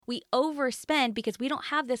we overspend because we don't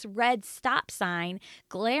have this red stop sign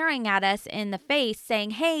glaring at us in the face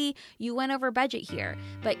saying, hey, you went over budget here.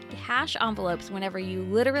 But cash envelopes, whenever you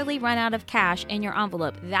literally run out of cash in your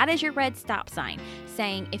envelope, that is your red stop sign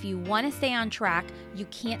saying if you want to stay on track, you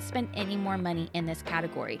can't spend any more money in this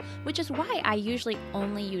category, which is why I usually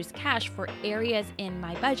only use cash for areas in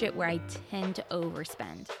my budget where I tend to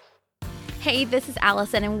overspend. Hey, this is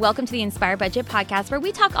Allison, and welcome to the Inspire Budget Podcast, where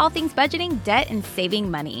we talk all things budgeting, debt, and saving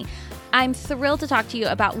money. I'm thrilled to talk to you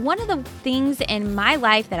about one of the things in my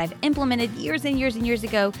life that I've implemented years and years and years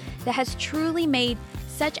ago that has truly made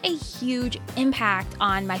such a huge impact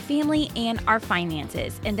on my family and our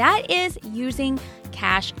finances, and that is using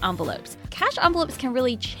cash envelopes. Cash envelopes can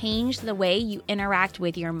really change the way you interact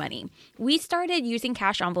with your money. We started using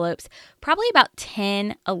cash envelopes probably about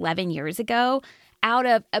 10, 11 years ago, out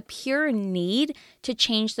of a pure need to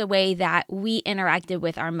change the way that we interacted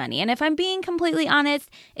with our money. And if I'm being completely honest,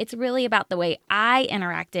 it's really about the way I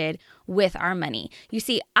interacted with our money. You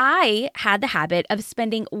see, I had the habit of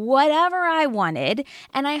spending whatever I wanted,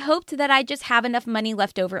 and I hoped that I just have enough money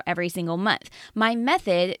left over every single month. My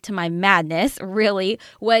method to my madness really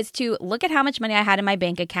was to look at how much money I had in my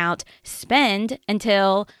bank account, spend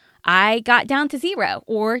until I got down to $0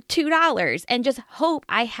 or $2 and just hope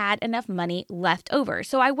I had enough money left over.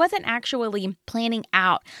 So I wasn't actually planning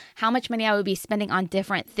out how much money I would be spending on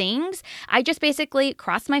different things. I just basically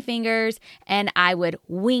crossed my fingers and I would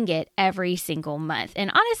wing it every single month.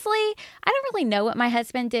 And honestly, I don't really know what my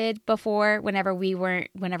husband did before whenever we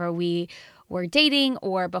were dating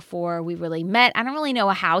or before we really met. I don't really know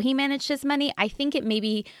how he managed his money. I think it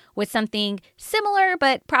maybe was something similar,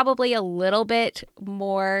 but probably a little bit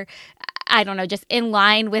more, I don't know, just in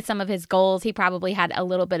line with some of his goals. He probably had a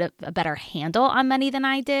little bit of a better handle on money than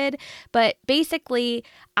I did. But basically,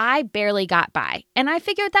 I barely got by. And I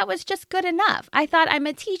figured that was just good enough. I thought, I'm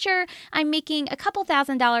a teacher. I'm making a couple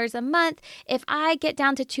 $1,000s a month. If I get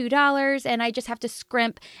down to $2 and I just have to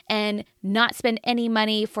scrimp and not spend any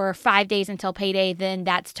money for 5 days until payday, then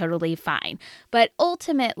that's totally fine. But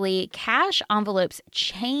ultimately, cash envelopes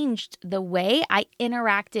changed the way I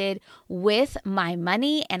interacted with my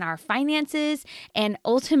money and our finances. And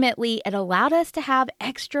ultimately, it allowed us to have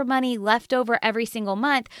extra money left over every single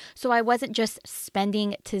month. So I wasn't just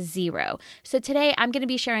spending to zero. So today I'm going to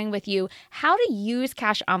be sharing with you how to use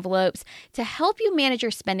cash envelopes to help you manage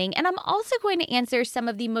your spending. And I'm also going to answer some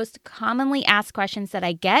of the most commonly asked questions that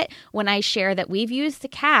I get when I share that we've used the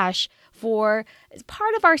cash for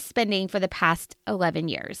part of our spending for the past 11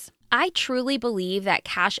 years. I truly believe that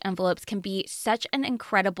cash envelopes can be such an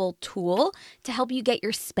incredible tool to help you get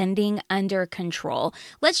your spending under control.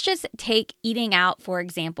 Let's just take eating out, for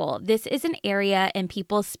example. This is an area in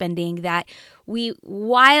people's spending that we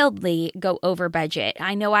wildly go over budget.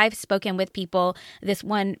 I know I've spoken with people, this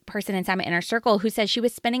one person inside my inner circle who said she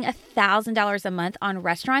was spending $1,000 a month on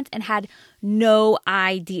restaurants and had no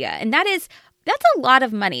idea. And that's a lot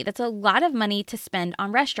of money. That's a lot of money to spend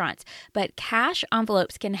on restaurants. But cash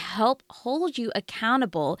envelopes can help hold you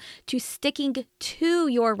accountable to sticking to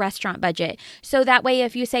your restaurant budget. So that way,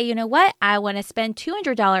 if you say, you know what, I want to spend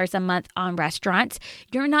 $200 a month on restaurants,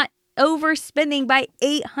 you're not overspending by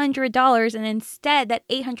 $800. And instead, that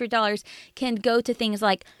 $800 can go to things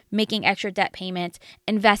like making extra debt payments,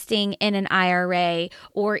 investing in an IRA,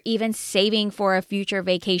 or even saving for a future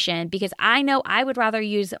vacation. Because I know I would rather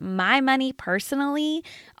use my money personally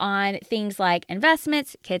on things like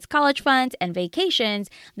investments, kids' college funds, and vacations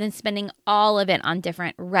than spending all of it on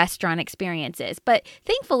different restaurant experiences. But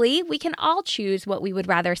thankfully, we can all choose what we would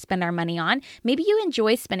rather spend our money on. Maybe you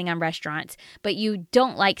enjoy spending on restaurants, but you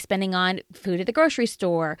don't like spending on food at the grocery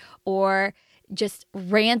store or just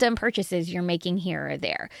random purchases you're making here or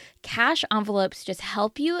there. Cash envelopes just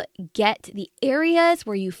help you get the areas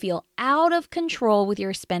where you feel out of control with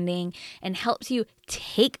your spending and helps you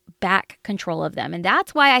take back control of them. And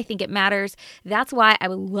that's why I think it matters. That's why I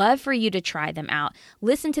would love for you to try them out.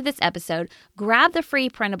 Listen to this episode, grab the free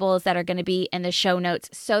printables that are going to be in the show notes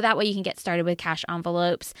so that way you can get started with cash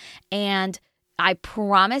envelopes. And I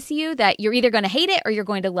promise you that you're either going to hate it or you're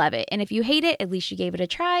going to love it. And if you hate it, at least you gave it a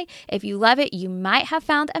try. If you love it, you might have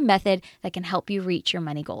found a method that can help you reach your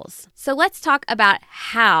money goals. So let's talk about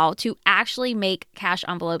how to actually make cash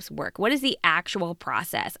envelopes work. What is the actual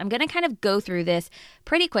process? I'm going to kind of go through this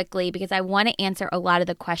pretty quickly because I want to answer a lot of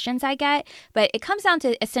the questions I get, but it comes down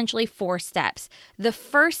to essentially 4 steps. The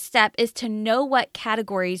first step is to know what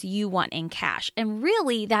categories you want in cash. And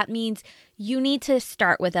really that means you need to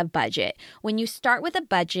start with a budget. When you start with a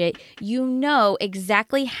budget, you know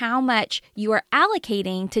exactly how much you are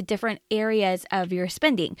allocating to different areas of your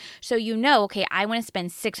spending. So you know, okay, I want to spend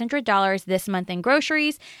 $600 this month in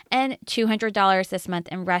groceries and $200 this month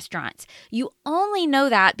in restaurants. You only know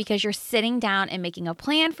that because you're sitting down and making a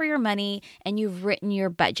plan for your money and you've written your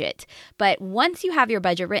budget. But once you have your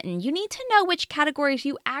budget written, you need to know which categories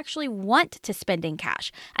you actually want to spend in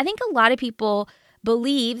cash. I think a lot of people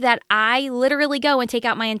believe that I literally go and take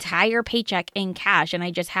out my entire paycheck in cash and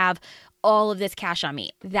I just have all of this cash on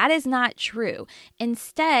me. That is not true.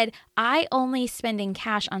 Instead, I only spend in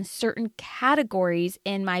cash on certain categories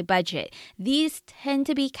in my budget. These tend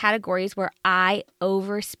to be categories where I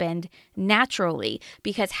overspend naturally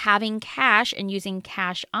because having cash and using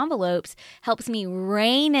cash envelopes helps me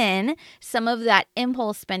rein in some of that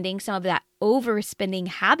impulse spending, some of that overspending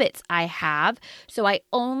habits I have. So I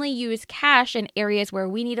only use cash in areas where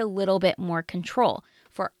we need a little bit more control.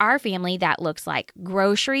 For our family, that looks like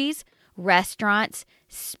groceries, restaurants,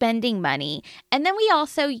 spending money. And then we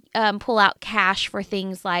also pull out cash for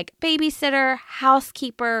things like babysitter,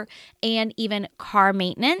 housekeeper, and even car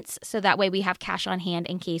maintenance. So that way we have cash on hand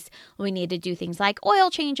in case we need to do things like oil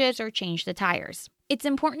changes or change the tires. It's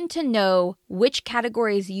important to know which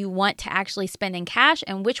categories you want to actually spend in cash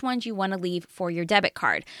and which ones you want to leave for your debit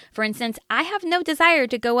card. For instance, I have no desire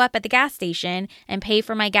to go up at the gas station and pay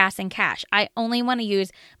for my gas in cash. I only want to use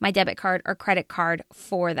my debit card or credit card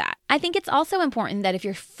for that. I think it's also important that if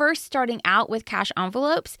you're first starting out with cash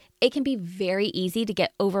envelopes, it can be very easy to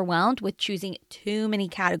get overwhelmed with choosing too many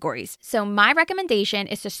categories. So my recommendation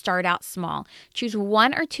is to start out small. Choose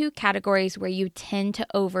one or two categories where you tend to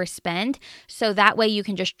overspend. So that way you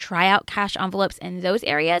can just try out cash envelopes in those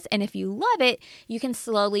areas. And if you love it, you can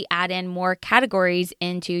slowly add in more categories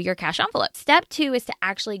into your cash envelope. Step 2 is to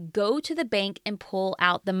actually go to the bank and pull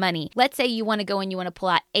out the money. Let's say you want to go and you want to pull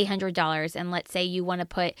out $800. And let's say you want to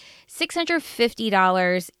put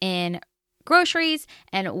 $650 in groceries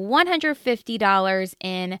and $150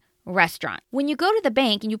 in restaurant. When you go to the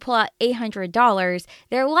bank and you pull out $800,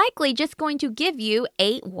 they're likely just going to give you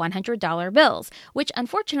 $8 $100 bills, which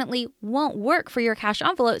unfortunately won't work for your cash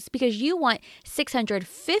envelopes because you want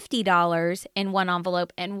 $650 in one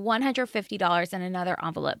envelope and $150 in another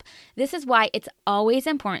envelope. This is why it's always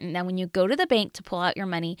important that when you go to the bank to pull out your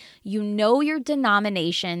money, you know your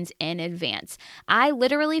denominations in advance. I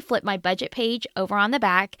literally flip my budget page over on the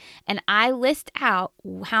back and I list out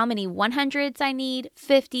how many 100s I need,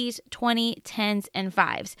 50s, 20, 10s, and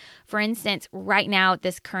 5s. For instance, right now at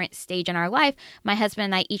this current stage in our life, my husband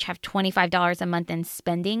and I each have $25 a month in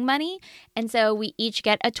spending money. And so we each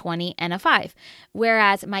get a 20 and a 5.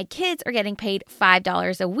 Whereas my kids are getting paid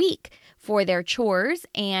 $5 a week for their chores.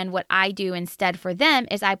 And what I do instead for them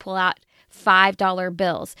is I pull out $5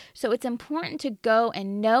 bills. So it's important to go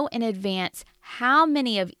and know in advance how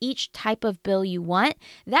many of each type of bill you want.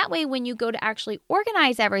 That way, when you go to actually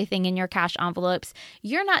organize everything in your cash envelopes,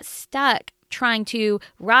 you're not stuck trying to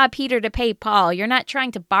rob Peter to pay Paul. You're not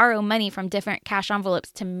trying to borrow money from different cash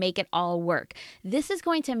envelopes to make it all work. This is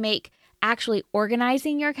going to make actually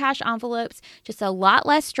organizing your cash envelopes just a lot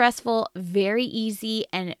less stressful, very easy,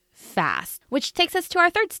 and fast, which takes us to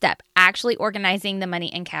our third step, actually organizing the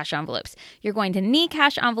money in cash envelopes. You're going to need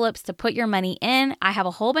cash envelopes to put your money in. I have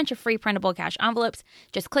a whole bunch of free printable cash envelopes.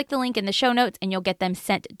 Just click the link in the show notes and you'll get them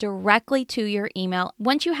sent directly to your email.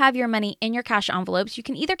 Once you have your money in your cash envelopes, you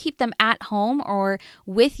can either keep them at home or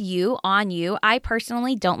with you, on you. I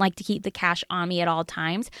personally don't like to keep the cash on me at all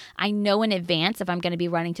times. I know in advance if I'm going to be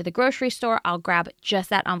running to the grocery store, I'll grab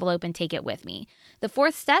just that envelope and take it with me. The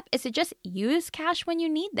fourth step is to just use cash when you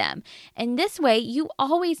need them. And this way, you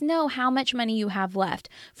always know how much money you have left.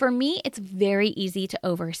 For me, it's very easy to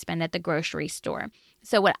overspend at the grocery store.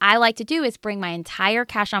 So what I like to do is bring my entire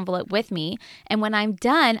cash envelope with me. And when I'm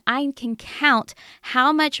done, I can count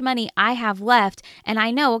how much money I have left. And I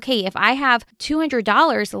know, okay, if I have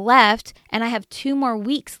 $200 left and I have 2 more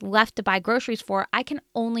weeks left to buy groceries for, I can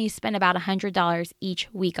only spend about $100 each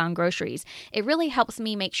week on groceries. It really helps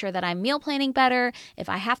me make sure that I'm meal planning better. If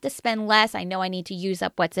I have to spend less, I know I need to use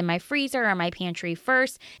up what's in my freezer or my pantry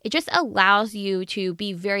first. It just allows you to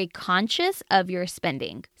be very conscious of your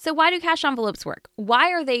spending. So why do cash envelopes work?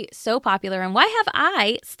 Why are they so popular and why have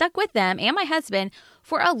I stuck with them and my husband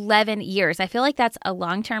for 11 years? I feel like that's a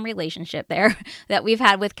long-term relationship there that we've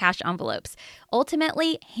had with cash envelopes.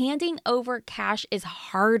 Ultimately, handing over cash is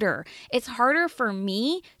harder. It's harder for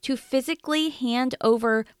me to physically hand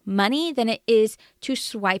over money than it is to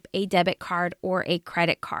swipe a debit card or a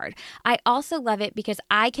credit card. I also love it because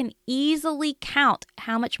I can easily count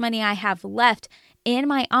how much money I have left in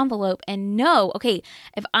my envelope and know, okay,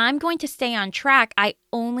 if I'm going to stay on track, I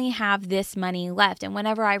only have this money left. And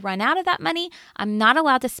whenever I run out of that money, I'm not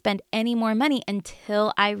allowed to spend any more money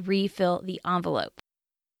until I refill the envelope.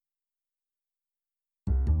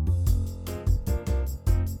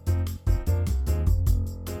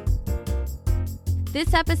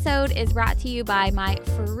 This episode is brought to you by my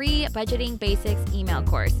free Budgeting Basics email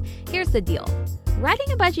course. Here's the deal. Writing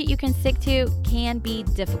a budget you can stick to can be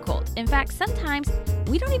difficult. In fact, sometimes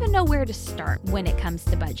we don't even know where to start when it comes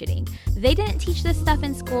to budgeting. They didn't teach this stuff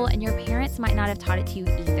in school, and your parents might not have taught it to you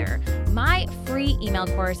either. My free email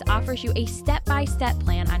course offers you a step-by-step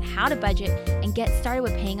plan on how to budget and get started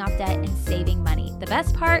with paying off debt and saving money. The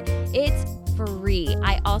best part, it's free.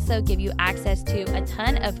 I also give you access to a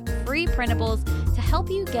ton of free printables to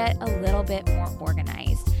help you get a little bit more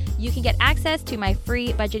organized. You can get access to my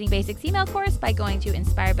free Budgeting Basics email course by going to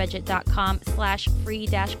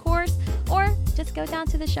inspiredbudget.com/free-course, or just go down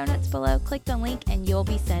to the show notes below, click the link, and you'll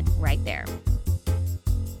be sent right there.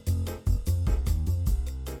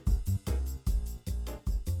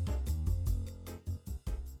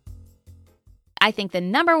 I think the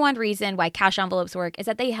number one reason why cash envelopes work is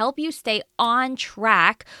that they help you stay on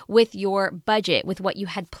track with your budget, with what you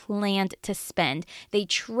had planned to spend. They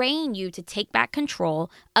train you to take back control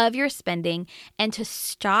of your spending and to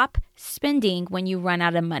stop spending when you run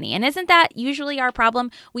out of money. And isn't that usually our problem?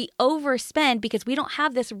 We overspend because we don't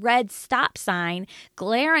have this red stop sign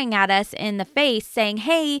glaring at us in the face saying,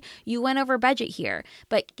 hey, you went over budget here.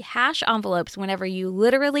 But cash envelopes, whenever you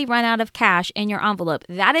literally run out of cash in your envelope,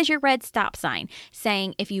 that is your red stop sign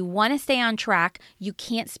saying if you want to stay on track, you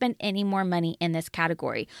can't spend any more money in this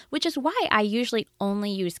category, which is why I usually only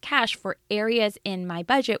use cash for areas in my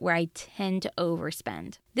budget where I tend to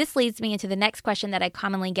overspend. This leads me into the next question that I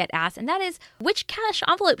commonly get asked, and that is, which cash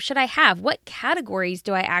envelope should I have? What categories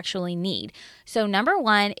do I actually need? So number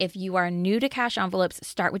one, if you are new to cash envelopes,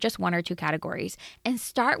 start with just one or two categories and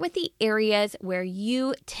start with the areas where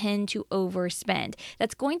you tend to overspend.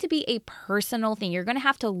 That's going to be a personal thing. You're going to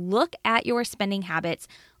have to look at your spending habits,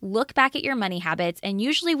 look back at your money habits, and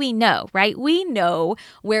usually we know, right? We know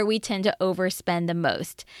where we tend to overspend the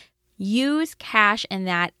most. Use cash in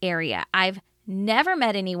that area. I've never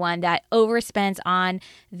met anyone that overspends on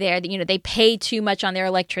they pay too much on their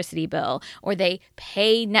electricity bill or they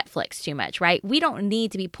pay Netflix too much, right? We don't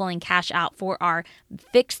need to be pulling cash out for our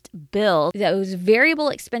fixed bill. Those variable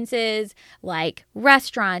expenses like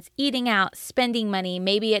restaurants, eating out, spending money,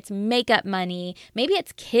 maybe it's makeup money, maybe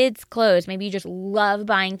it's kids' clothes, maybe you just love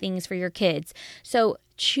buying things for your kids. So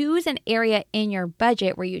choose an area in your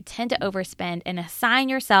budget where you tend to overspend and assign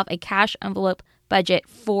yourself a cash envelope budget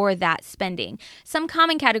for that spending. Some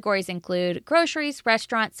common categories include groceries,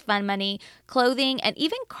 restaurants, fun money, clothing, and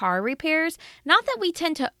even car repairs. Not that we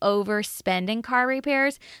tend to overspend in car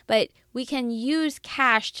repairs, but we can use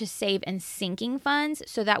cash to save in sinking funds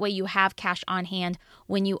so that way you have cash on hand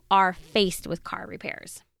when you are faced with car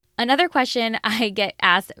repairs. Another question I get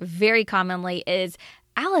asked very commonly is,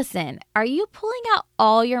 Allison, are you pulling out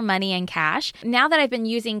all your money in cash? Now that I've been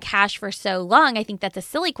using cash for so long, I think that's a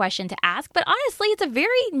silly question to ask, but honestly, it's a very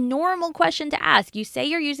normal question to ask. You say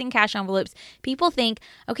you're using cash envelopes. People think,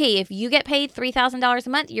 okay, if you get paid $3,000 a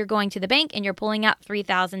month, you're going to the bank and you're pulling out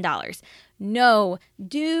 $3,000. No,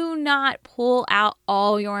 do not pull out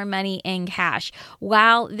all your money in cash.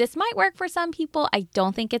 While this might work for some people, I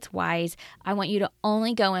don't think it's wise. I want you to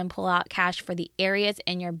only go and pull out cash for the areas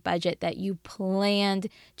in your budget that you planned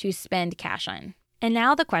to spend cash on. And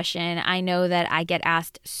now the question I know that I get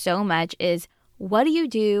asked so much is, what do you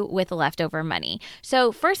do with leftover money?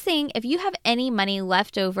 So first thing, if you have any money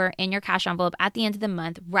left over in your cash envelope at the end of the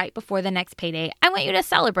month, right before the next payday, I want you to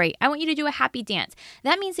celebrate. I want you to do a happy dance.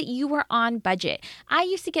 That means that you were on budget. I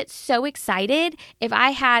used to get so excited if I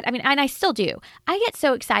had, and I still do. I get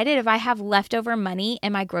so excited if I have leftover money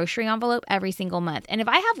in my grocery envelope every single month. And if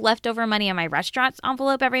I have leftover money in my restaurant's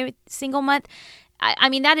envelope every single month,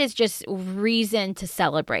 that is just reason to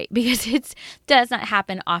celebrate because it does not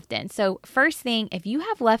happen often. So first thing, if you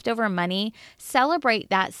have leftover money,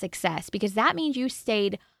 celebrate that success because that means you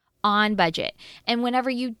stayed on budget. And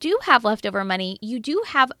whenever you do have leftover money, you do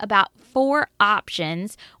have about 4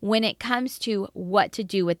 options when it comes to what to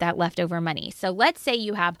do with that leftover money. So let's say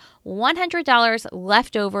you have $100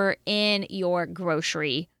 left over in your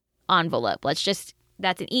grocery envelope. Let's just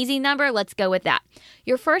That's an easy number. Let's go with that.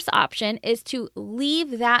 Your first option is to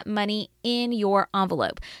leave that money in your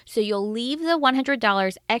envelope. So you'll leave the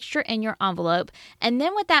 $100 extra in your envelope. And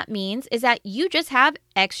then what that means is that you just have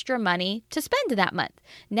extra money to spend that month.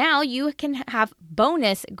 Now you can have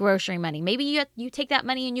bonus grocery money. Maybe you take that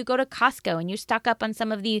money and you go to Costco and you stock up on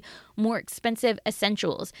some of the more expensive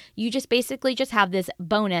essentials. You just basically just have this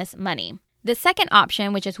bonus money. The second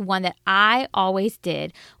option, which is one that I always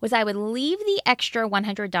did, was I would leave the extra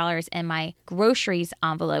 $100 in my groceries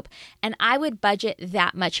envelope and I would budget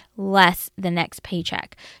that much less the next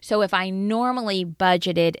paycheck. So if I normally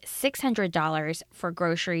budgeted $600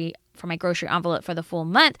 for my grocery envelope for the full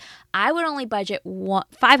month, I would only budget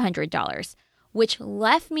 $500, which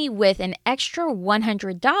left me with an extra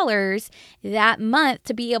 $100 that month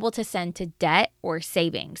to be able to send to debt or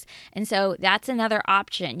savings. And so that's another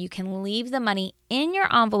option. You can leave the money in your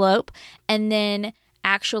envelope and then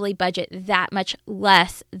actually budget that much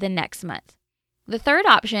less the next month. The third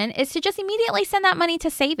option is to just immediately send that money to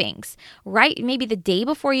savings, right? Maybe the day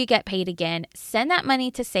before you get paid again, send that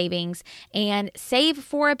money to savings and save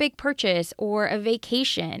for a big purchase or a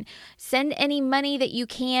vacation. Send any money that you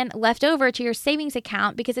can left over to your savings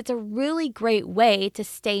account because it's a really great way to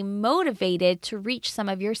stay motivated to reach some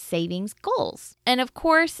of your savings goals. And of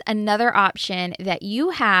course, another option that you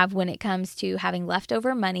have when it comes to having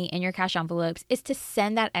leftover money in your cash envelopes is to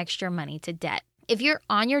send that extra money to debt. If you're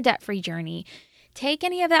on your debt-free journey, take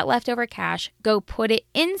any of that leftover cash, go put it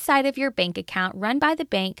inside of your bank account, run by the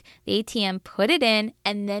bank, the ATM, put it in,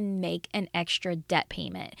 and then make an extra debt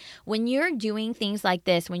payment. When you're doing things like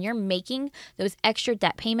this, when you're making those extra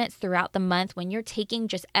debt payments throughout the month, when you're taking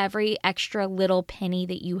just every extra little penny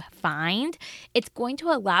that you find, it's going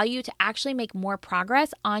to allow you to actually make more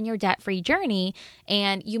progress on your debt-free journey,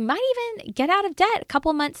 and you might even get out of debt a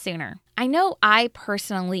couple months sooner. I know I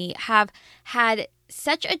personally have had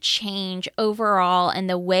such a change overall in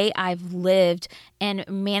the way I've lived and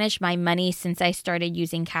managed my money since I started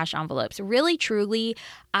using cash envelopes. Really, truly,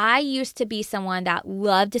 I used to be someone that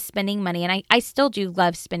loved spending money, and I still do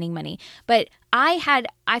love spending money, but I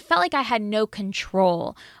felt like I had no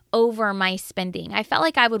control over my spending. I felt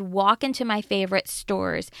like I would walk into my favorite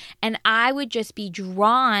stores and I would just be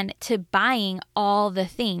drawn to buying all the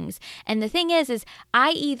things. And the thing is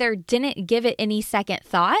I either didn't give it any second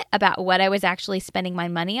thought about what I was actually spending my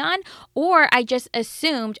money on, or I just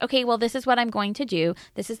assumed, okay, well, this is what I'm going to do.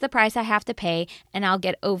 This is the price I have to pay and I'll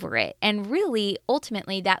get over it. And really,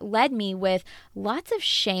 ultimately, that led me with lots of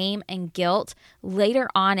shame and guilt later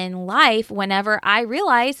on in life whenever I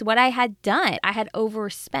realized what I had done. I had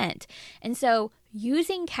overspent. And so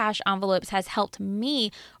using cash envelopes has helped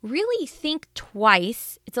me really think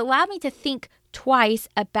twice. It's allowed me to think twice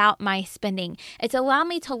about my spending. It's allowed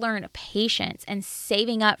me to learn patience and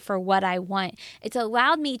saving up for what I want. It's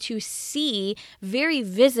allowed me to see very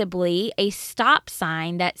visibly a stop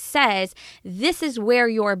sign that says, this is where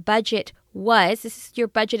your budget was. This is your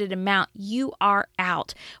budgeted amount. You are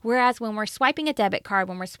out. Whereas when we're swiping a debit card,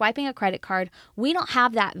 when we're swiping a credit card, we don't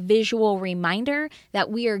have that visual reminder that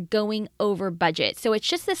we are going over budget. So it's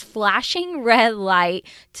just this flashing red light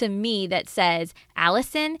to me that says,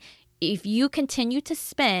 Allison, if you continue to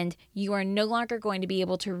spend, you are no longer going to be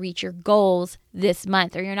able to reach your goals this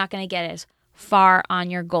month, or you're not going to get as far on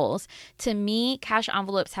your goals. To me, cash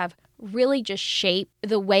envelopes have really just shaped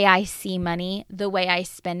the way I see money, the way I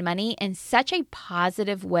spend money in such a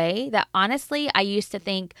positive way that honestly, I used to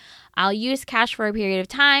think I'll use cash for a period of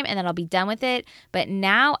time and then I'll be done with it. But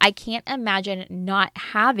now I can't imagine not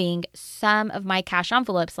having some of my cash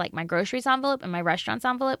envelopes, like my groceries envelope and my restaurants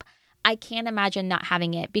envelope. I can't imagine not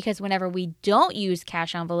having it, because whenever we don't use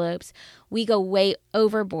cash envelopes, we go way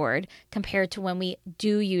overboard compared to when we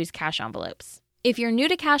do use cash envelopes. If you're new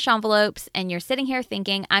to cash envelopes and you're sitting here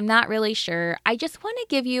thinking, I'm not really sure, I just want to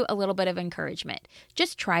give you a little bit of encouragement.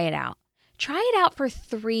 Just try it out. Try it out for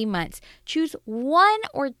 3 months. Choose 1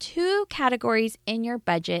 or 2 categories in your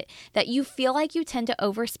budget that you feel like you tend to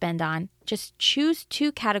overspend on. Just choose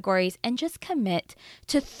 2 categories and just commit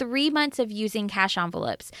to 3 months of using cash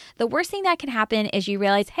envelopes. The worst thing that can happen is you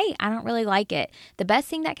realize, hey, I don't really like it. The best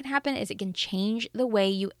thing that can happen is it can change the way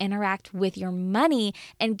you interact with your money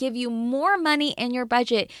and give you more money in your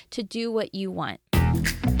budget to do what you want.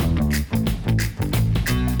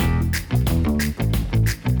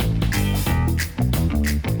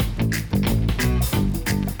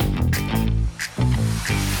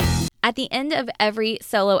 At the end of every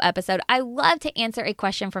solo episode, I love to answer a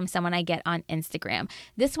question from someone I get on Instagram.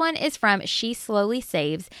 This one is from She Slowly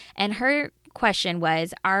Saves, and her question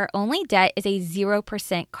was, our only debt is a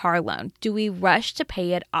 0% car loan. Do we rush to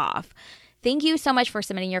pay it off? Thank you so much for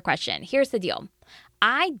submitting your question. Here's the deal.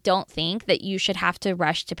 I don't think that you should have to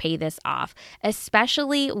rush to pay this off,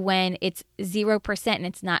 especially when it's 0% and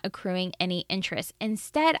it's not accruing any interest.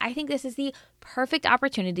 Instead, I think this is the perfect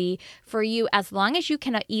opportunity for you, as long as you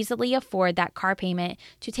can easily afford that car payment,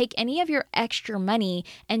 to take any of your extra money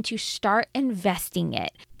and to start investing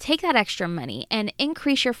it. Take that extra money and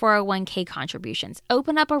increase your 401k contributions.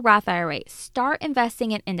 Open up a Roth IRA. Start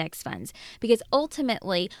investing in index funds, because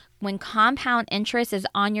ultimately, when compound interest is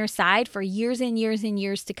on your side for years and years and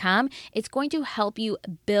years to come, it's going to help you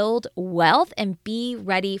build wealth and be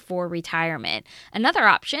ready for retirement. Another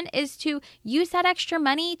option is to use that extra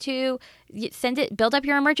money to build up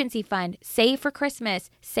your emergency fund, save for Christmas,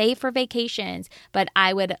 save for vacations. But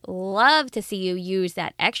I would love to see you use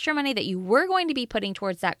that extra money that you were going to be putting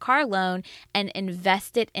towards that car loan and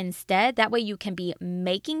invest it instead. That way you can be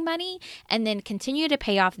making money and then continue to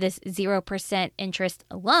pay off this 0% interest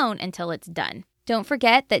loan until it's done. Don't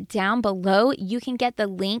forget that down below, you can get the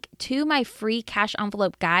link to my free cash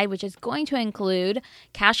envelope guide, which is going to include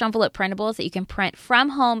cash envelope printables that you can print from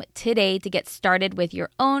home today to get started with your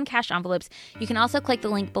own cash envelopes. You can also click the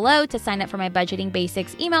link below to sign up for my Budgeting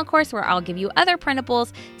Basics email course, where I'll give you other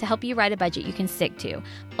printables to help you write a budget you can stick to.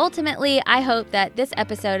 Ultimately, I hope that this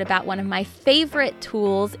episode about one of my favorite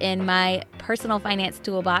tools in my personal finance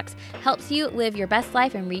toolbox helps you live your best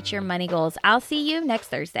life and reach your money goals. I'll see you next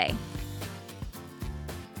Thursday.